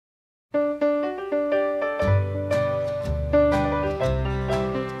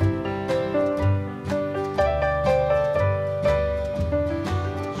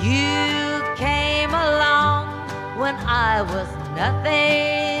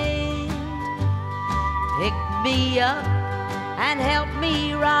me up and helped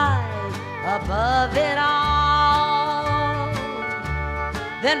me rise above it all.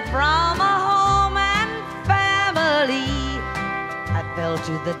 Then from a home and family I fell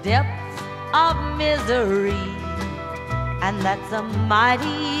to the depths of misery, and that's a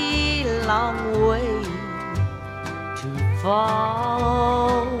mighty long way to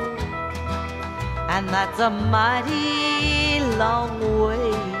fall. And that's a mighty long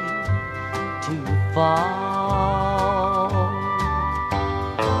way to fall.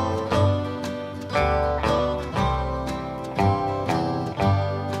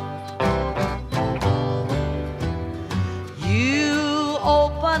 You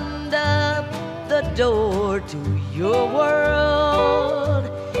opened up the door to your world,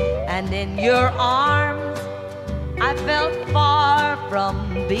 and in your arms I felt far from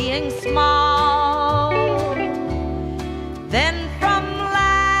being small. Then from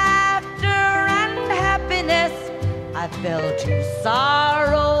laughter and happiness I fell to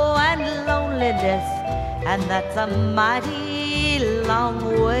sorrow and loneliness, and that's a mighty long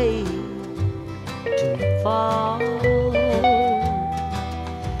way to fall.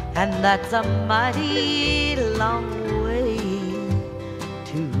 And that's a mighty long way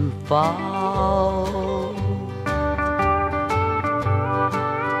to fall.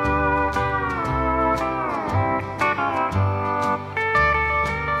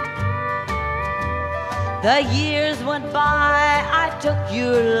 The years went by, I took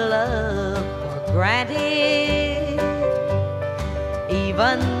your love for granted.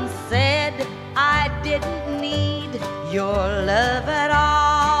 Even said I didn't need your love at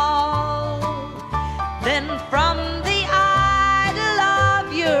all. Then from the idol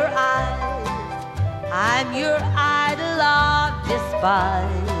of your eyes, I'm your idol of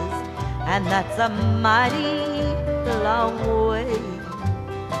despise, and that's a mighty long way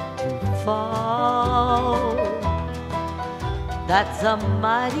to fall. That's a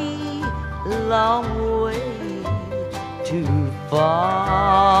mighty long way to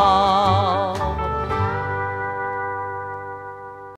fall.